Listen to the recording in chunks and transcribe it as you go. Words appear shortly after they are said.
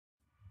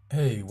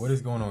Hey, what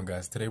is going on,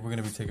 guys? Today we're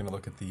going to be taking a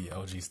look at the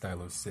LG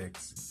Stylo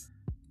 6,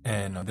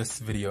 and this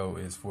video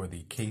is for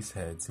the case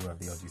heads who have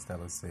the LG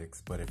Stylo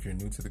 6, but if you're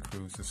new to the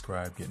crew,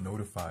 subscribe, get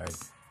notified,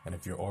 and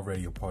if you're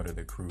already a part of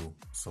the crew,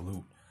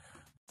 salute.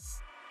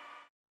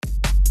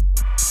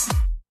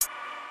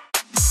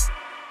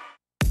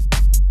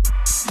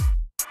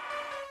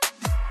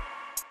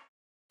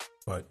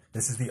 But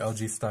this is the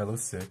LG Stylo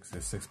 6, a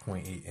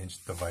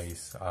 6.8-inch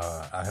device.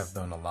 I have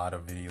done a lot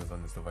of videos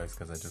on this device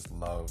because I just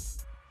love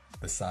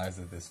the size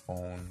of this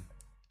phone.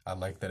 I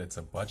like that it's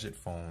a budget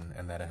phone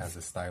and that it has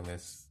a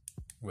stylus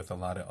with a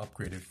lot of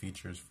upgraded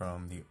features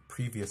from the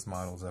previous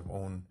models. I've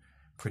owned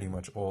pretty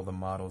much all the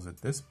models at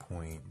this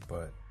point,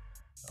 but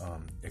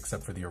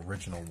except for the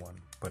original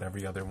one. But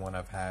every other one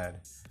I've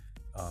had,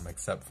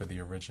 except for the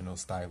original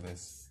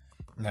stylus.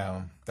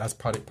 Now, that's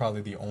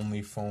probably the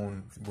only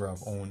phone where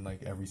I've owned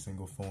like every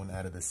single phone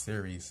out of the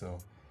series. So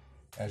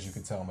as you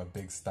can tell, I'm a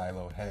big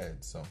stylo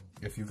head. So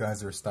if you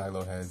guys are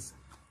stylo heads,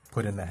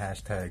 put in the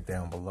hashtag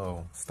down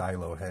below,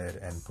 stylo head,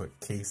 and put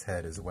case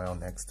head as well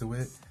next to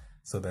it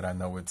so that I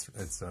know it's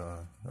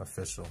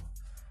official.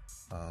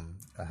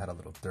 I had a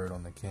little dirt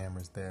on the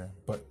cameras there,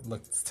 but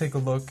let's take a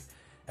look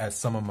at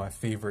some of my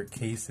favorite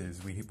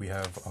cases. We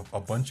have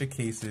a bunch of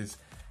cases.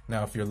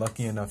 Now, if you're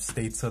lucky enough,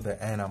 stay till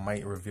the end. I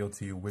might reveal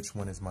to you which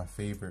one is my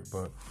favorite,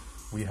 but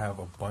we have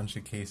a bunch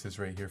of cases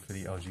right here for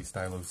the LG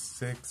Stylo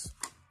 6.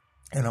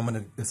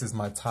 And this is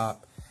my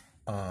top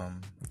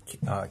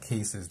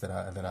cases that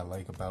I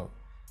like about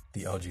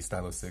the LG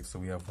Stylo 6. So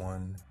we have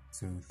 1,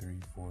 2, 3,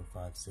 4,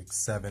 5, 6,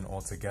 7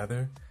 all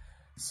together.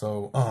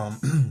 So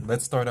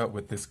let's start out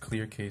with this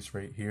clear case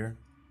right here.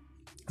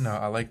 Now,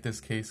 I like this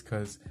case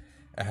because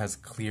it has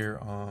clear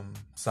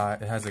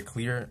side. It has a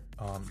clear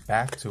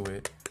back to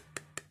it.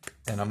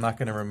 And I'm not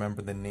going to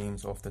remember the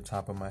names off the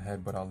top of my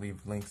head, but I'll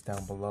leave links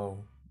down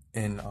below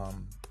in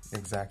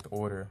exact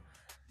order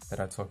that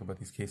I talk about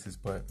these cases.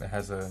 But it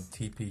has a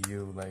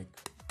TPU like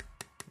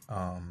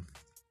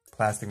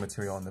plastic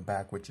material on the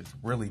back, which is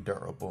really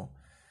durable.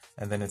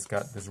 And then it's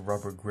got this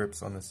rubber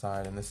grips on the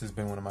side. And this has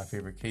been one of my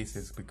favorite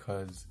cases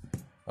because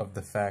of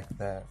the fact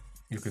that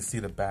you can see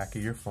the back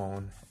of your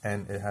phone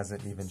and it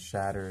hasn't even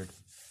shattered.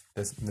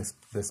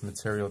 This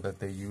material that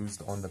they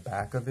used on the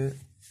back of it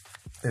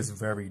is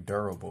very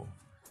durable.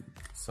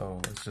 So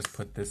let's just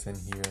put this in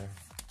here,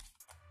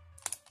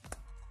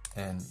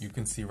 and you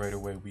can see right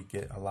away we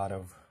get a lot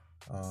of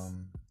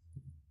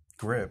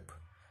grip,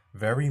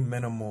 very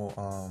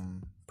minimal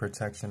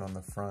protection on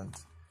the front,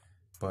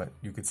 but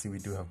you can see we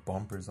do have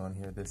bumpers on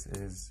here. This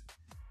is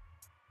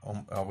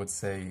I would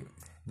say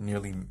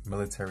nearly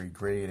military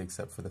grade,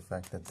 except for the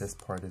fact that this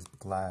part is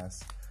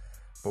glass.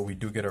 But we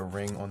do get a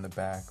ring on the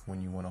back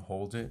when you want to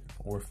hold it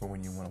or for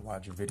when you want to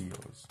watch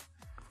videos.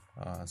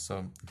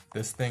 So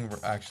this thing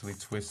actually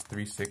twists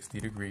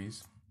 360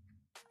 degrees,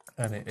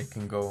 and it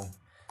can go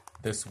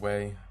this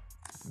way,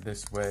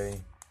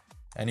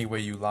 any way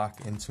you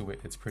lock into it.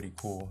 It's pretty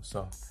cool.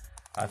 So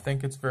I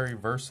think it's very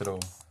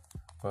versatile,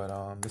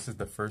 but this is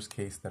the first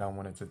case that I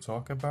wanted to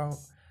talk about.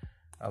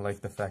 I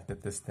like the fact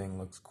that this thing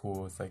looks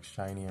cool. It's like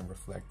shiny and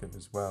reflective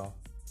as well.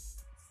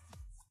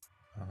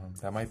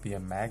 That might be a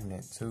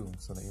magnet too,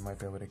 so that you might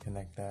be able to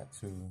connect that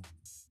to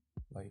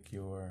like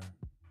your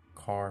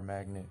car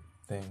magnet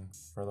thing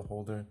for the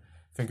holder.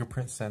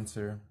 Fingerprint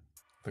sensor.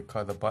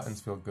 The buttons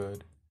feel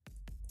good.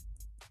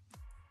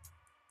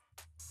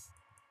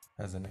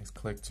 Has a nice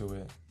click to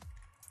it.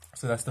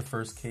 So that's the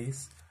first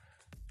case.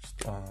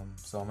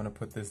 So I'm gonna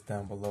put this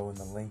down below in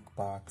the link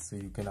box so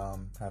you can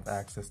have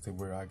access to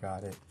where I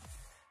got it.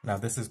 Now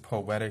this is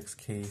Poetic's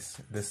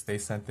case. They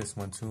sent this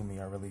one to me.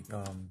 I really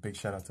big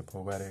shout out to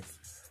Poetic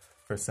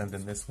for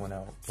sending this one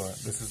out. But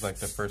this is like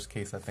the first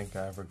case I think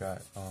I ever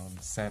got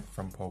sent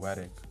from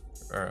Poetic,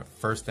 or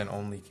first and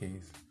only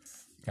case.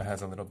 It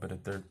has a little bit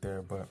of dirt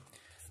there, but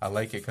I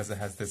like it because it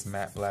has this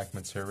matte black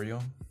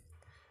material,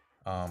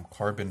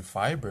 carbon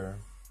fiber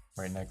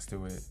right next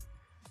to it,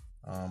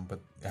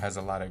 but it has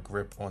a lot of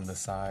grip on the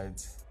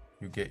sides.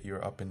 You get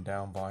your up and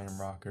down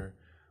volume rocker.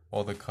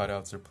 All the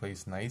cutouts are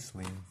placed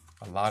nicely.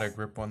 A lot of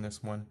grip on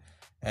this one,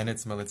 and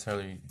it's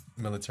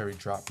military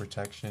drop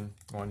protection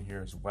on here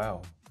as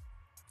well.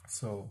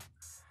 So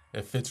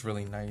it fits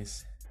really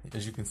nice.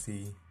 As you can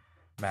see,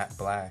 matte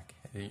black.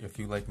 If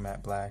you like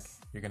matte black,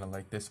 you're gonna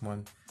like this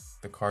one.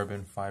 The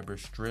carbon fiber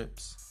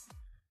strips,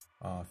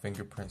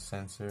 fingerprint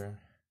sensor.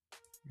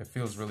 It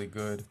feels really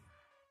good.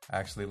 I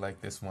actually like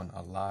this one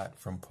a lot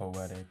from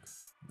Poetic.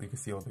 You can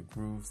see all the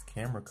grooves,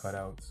 camera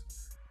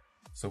cutouts.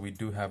 So we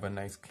do have a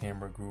nice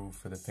camera groove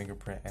for the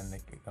fingerprint and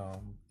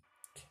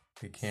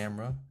the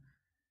camera.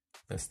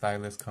 The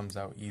stylus comes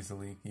out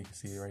easily. You can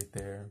see it right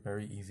there.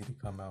 Very easy to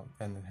come out.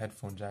 And the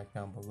headphone jack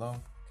down below.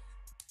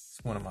 It's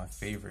one of my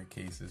favorite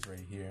cases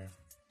right here.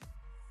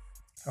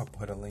 I'll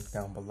put a link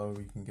down below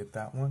where you can get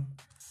that one.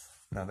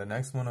 Now the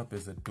next one up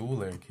is a dual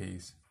layer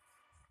case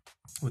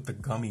with the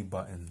gummy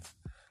buttons.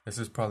 This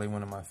is probably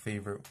one of my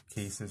favorite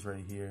cases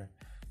right here.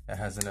 It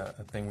has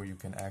a thing where you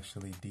can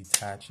actually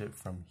detach it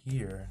from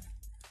here.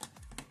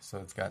 So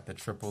it's got the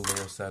triple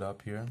layer set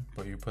up here,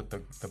 but you put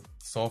the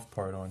soft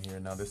part on here.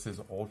 Now this is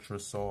ultra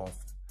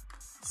soft,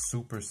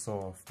 super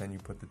soft. Then you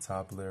put the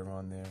top layer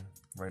on there,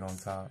 right on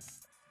top.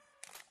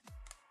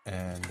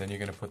 And then you're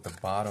gonna put the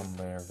bottom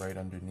layer right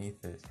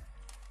underneath it.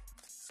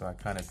 So I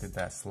kind of did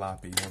that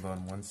sloppy. Hold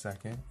on 1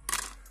 second.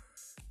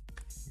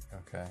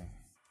 Okay.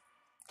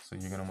 So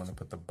you're gonna wanna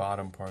put the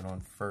bottom part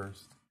on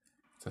first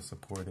to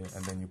support it,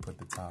 and then you put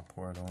the top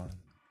part on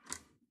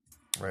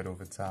right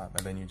over top,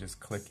 and then you just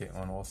click it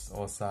on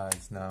all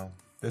sides. Now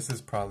this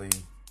is probably,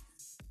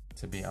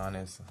 to be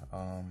honest,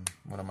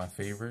 one of my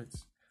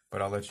favorites,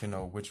 but I'll let you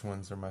know which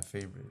ones are my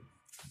favorite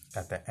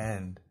at the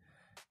end.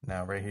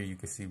 Now right here you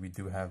can see we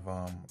do have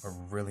a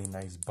really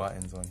nice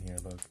buttons on here.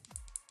 Look,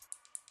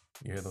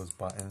 you hear those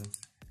buttons?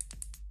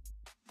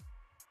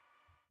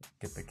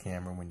 Get the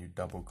camera when you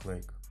double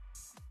click.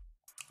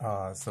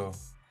 So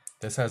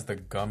this has the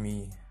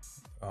gummy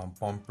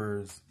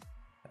bumpers,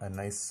 a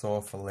nice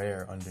soft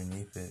layer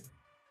underneath it.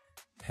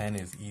 Pen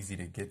is easy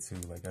to get to.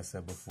 Like I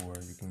said before,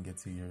 you can get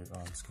to your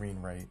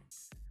screen right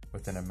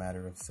within a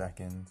matter of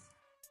seconds.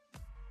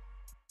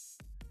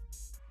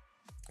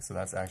 So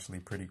that's actually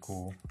pretty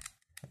cool.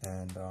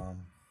 And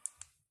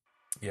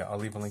yeah, I'll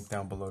leave a link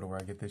down below to where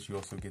I get this. You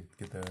also get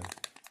the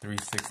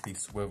 360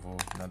 swivel.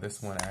 Now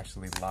this one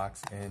actually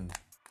locks in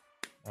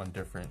on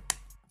different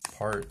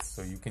parts,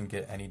 so you can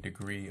get any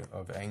degree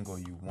of angle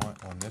you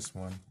want on this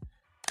one.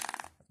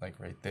 Like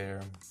right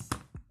there,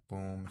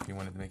 boom, if you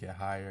wanted to make it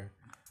higher.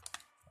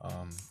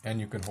 And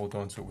you can hold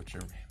on to it with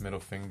your middle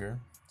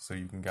finger, so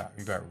you got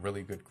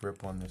really good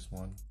grip on this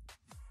one.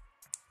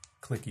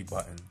 Clicky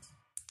buttons.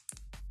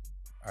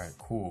 All right,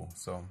 cool.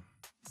 So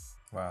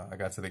wow, I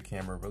got to the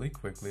camera really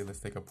quickly.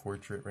 Let's take a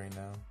portrait right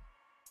now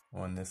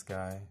on this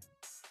guy.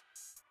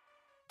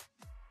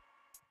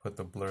 Put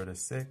the blur to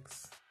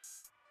 6.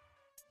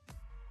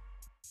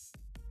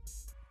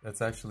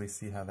 Let's actually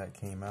see how that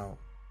came out.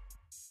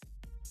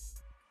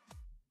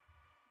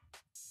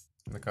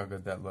 Look how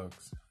good that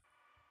looks.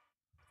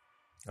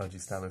 LG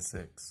Stylo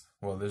 6.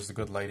 Well, there's a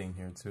good lighting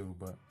here too,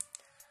 but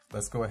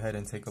let's go ahead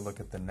and take a look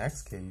at the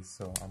next case.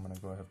 So I'm gonna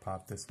go ahead and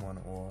pop this one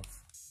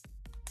off.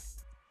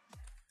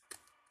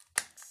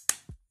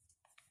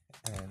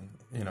 And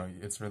you know,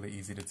 it's really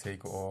easy to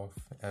take off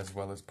as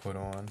well as put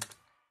on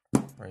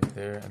right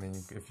there. And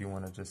then if you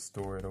want to just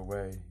store it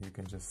away, you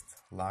can just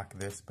lock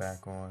this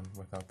back on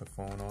without the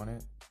phone on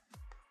it.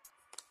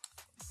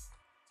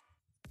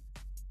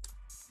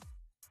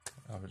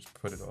 I'll just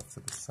put it off to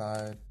the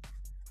side.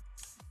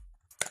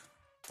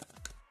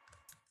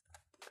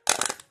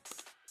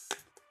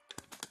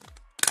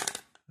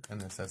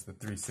 And this has the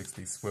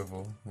 360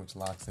 swivel, which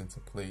locks into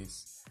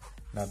place.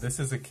 Now this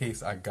is a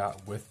case I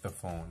got with the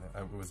phone.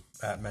 It was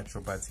at Metro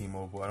by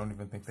T-Mobile. I don't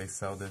even think they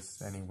sell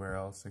this anywhere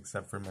else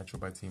except for Metro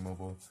by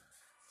T-Mobile.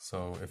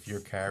 So if your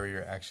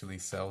carrier actually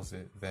sells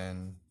it,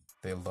 then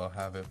they'll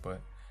have it,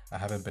 but I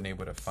haven't been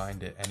able to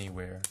find it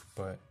anywhere.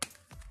 But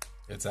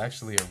it's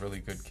actually a really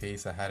good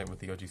case. I had it with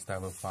the OG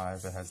Stylo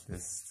 5. It has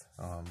this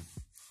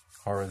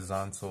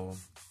horizontal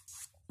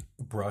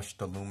brushed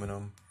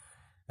aluminum,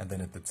 and then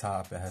at the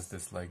top it has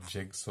this like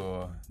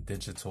jigsaw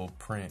digital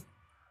print,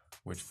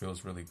 which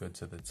feels really good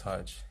to the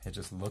touch. It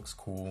just looks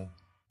cool.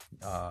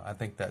 I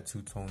think that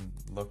two-tone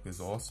look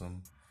is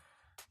awesome.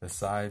 The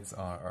sides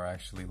are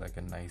actually like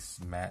a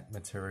nice matte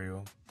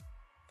material,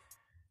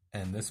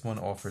 and this one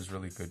offers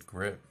really good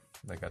grip.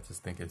 Like I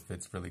just think it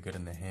fits really good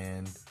in the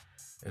hand.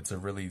 It's a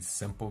really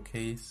simple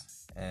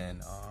case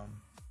and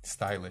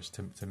stylish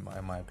in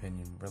my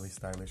opinion. Really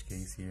stylish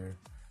case here.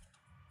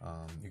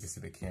 You can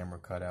see the camera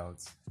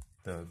cutouts.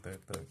 The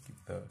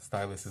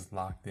stylus is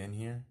locked in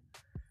here.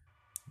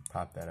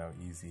 Pop that out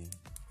easy.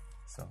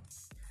 So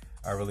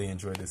I really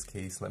enjoyed this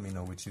case. Let me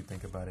know what you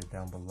think about it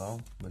down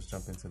below. Let's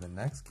jump into the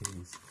next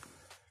case.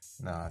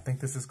 Now I think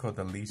this is called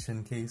the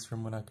Leychan case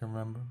from what I can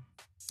remember.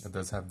 It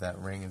does have that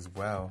ring as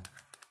well.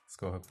 Let's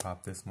go ahead and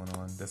pop this one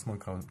on. This one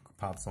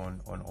pops on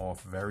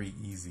off very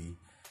easy,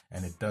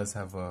 and it does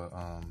have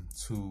a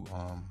dual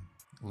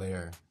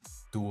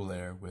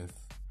layer with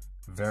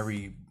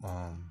very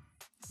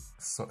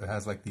so it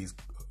has like these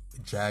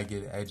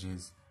jagged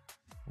edges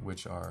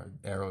which are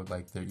arrowed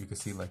like there. You can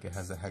see like it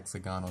has a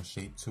hexagonal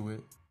shape to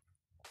it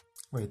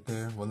right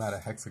there. Well, not a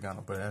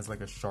hexagonal, but it has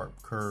like a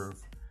sharp curve,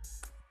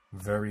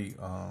 very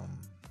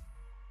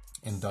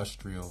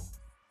industrial,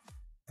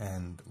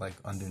 and like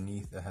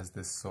underneath it has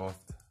this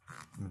soft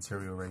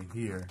material right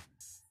here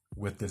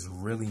with this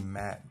really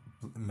matte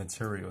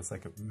material. It's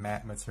like a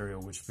matte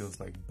material which feels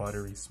like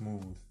buttery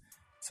smooth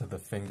to the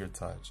finger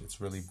touch. It's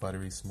really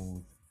buttery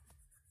smooth.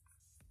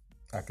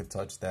 I could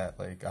touch that.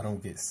 Like, I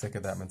don't get sick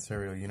of that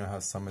material. You know how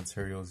some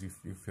materials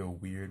you feel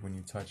weird when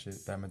you touch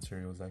it? That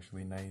material is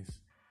actually nice.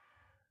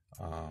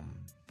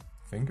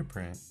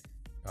 Fingerprint.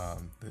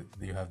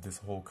 You have this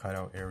whole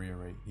cutout area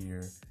right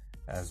here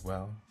as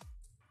well.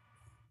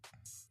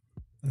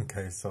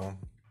 Okay, so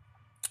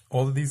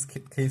all of these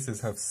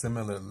cases have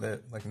similar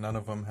lip. Like, none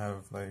of them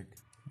have like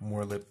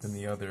more lip than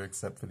the other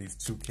except for these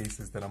two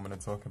cases that I'm going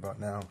to talk about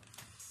now.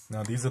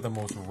 Now, these are the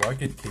most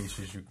rugged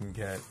cases you can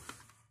get.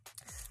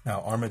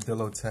 Now,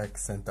 ArmadilloTek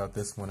sent out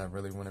this one. I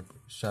really want to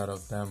shout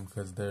out them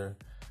because they're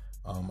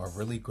a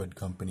really good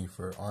company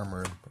for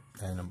armored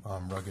and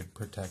rugged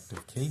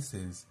protective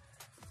cases.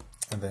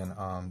 And then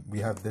we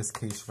have this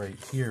case right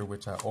here,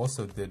 which I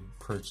also did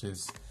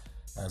purchase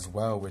as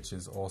well, which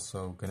is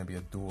also going to be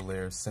a dual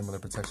layer, similar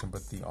protection,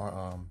 but the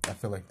I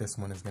feel like this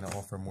one is going to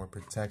offer more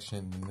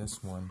protection than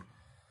this one.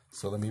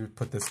 So let me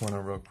put this one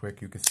on real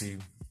quick. You can see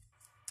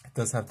it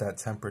does have that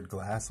tempered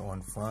glass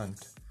on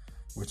front,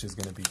 which is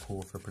going to be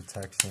cool for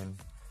protection.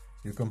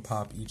 You can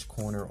pop each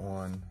corner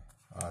on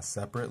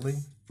separately.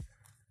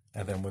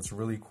 And then what's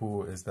really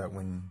cool is that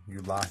when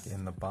you lock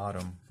in the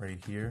bottom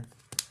right here,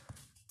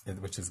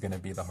 which is going to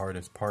be the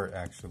hardest part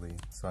actually.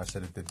 So I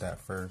should have did that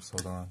first.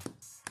 Hold on.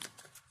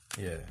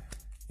 Yeah,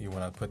 you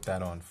want to put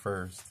that on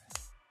first.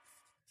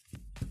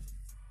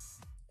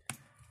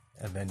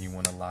 And then you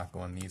want to lock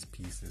on these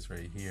pieces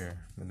right here.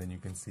 And then you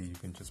can see you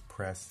can just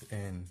press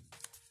in.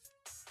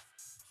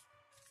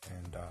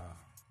 And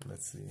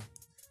let's see.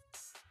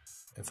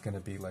 It's going to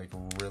be like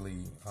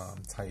really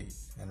tight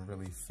and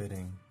really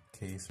fitting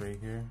case right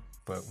here.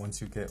 But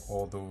once you get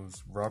all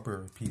those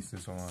rubber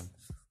pieces on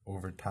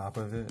over top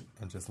of it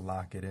and just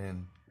lock it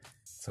in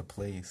to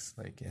place,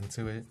 like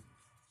into it,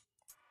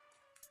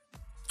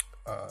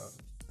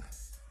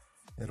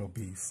 it'll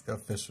be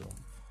official.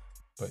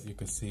 But you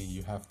can see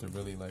you have to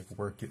really like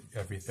work it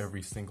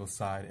every single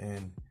side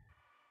in.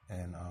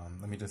 And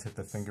let me just hit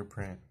the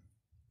fingerprint.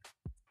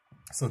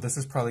 So this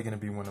is probably going to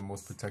be one of the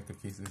most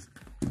protective cases.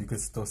 You can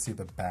still see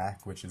the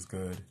back, which is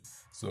good.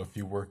 So if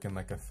you work in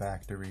like a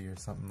factory or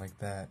something like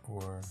that,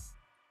 or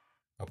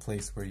a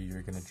place where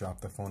you're going to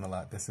drop the phone a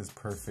lot, this is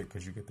perfect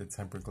because you get the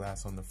tempered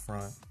glass on the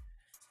front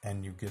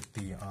and you get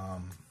the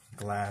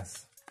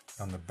glass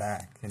on the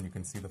back, and you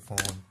can see the phone,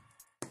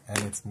 and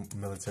it's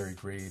military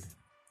grade.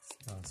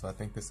 So I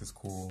think this is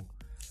cool.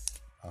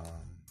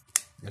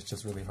 It's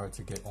just really hard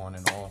to get on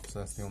and off, so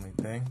that's the only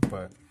thing,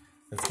 but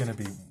it's going to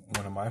be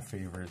one of my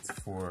favorites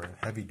for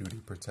heavy duty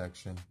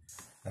protection.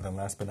 And then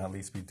last but not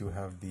least, we do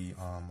have the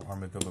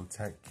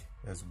ArmadilloTek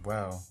as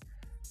well.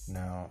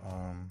 Now,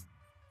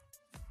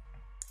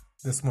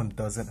 this one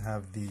doesn't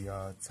have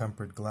the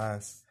tempered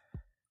glass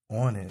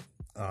on it,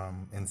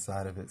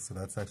 inside of it, so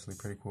that's actually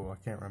pretty cool. I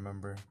can't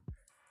remember.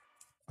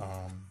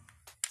 I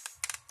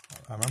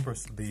remember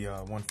the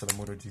one for the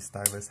Moto G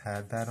Stylus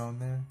had that on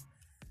there,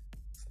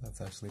 so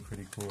that's actually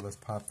pretty cool. Let's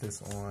pop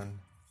this on.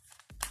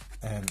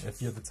 And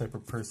if you're the type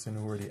of person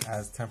who already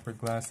has tempered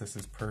glass, this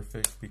is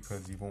perfect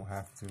because you won't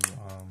have to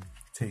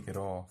take it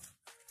off.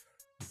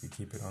 You can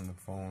keep it on the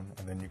phone.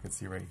 And then you can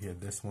see right here,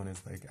 this one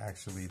is like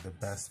actually the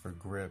best for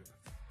grip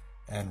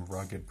and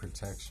rugged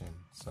protection.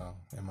 So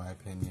in my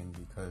opinion,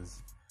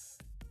 because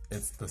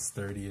it's the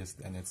sturdiest,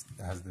 and it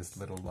has this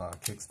little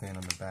kickstand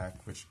on the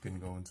back, which you can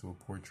go into a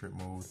portrait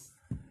mode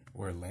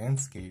or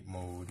landscape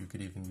mode. You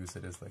could even use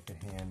it as like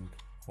a hand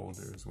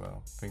holder as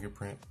well.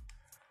 Fingerprint.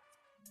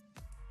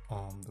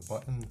 The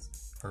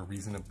buttons are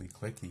reasonably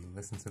clicky.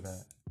 Listen to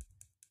that.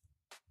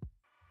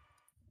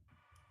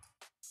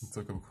 I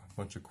took a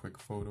bunch of quick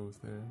photos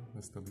there.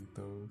 Let's delete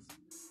those.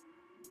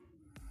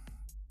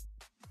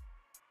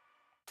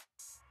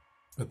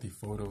 But the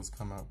photos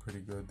come out pretty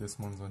good. This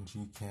one's on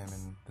Gcam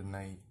in the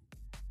night.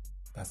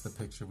 That's the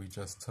picture we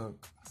just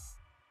took.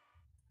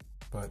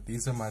 But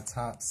these are my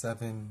top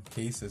 7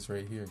 cases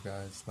right here,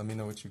 guys. Let me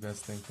know what you guys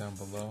think down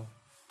below.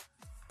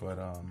 But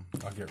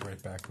I'll get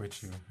right back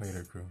with you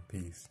later, crew.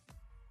 Peace.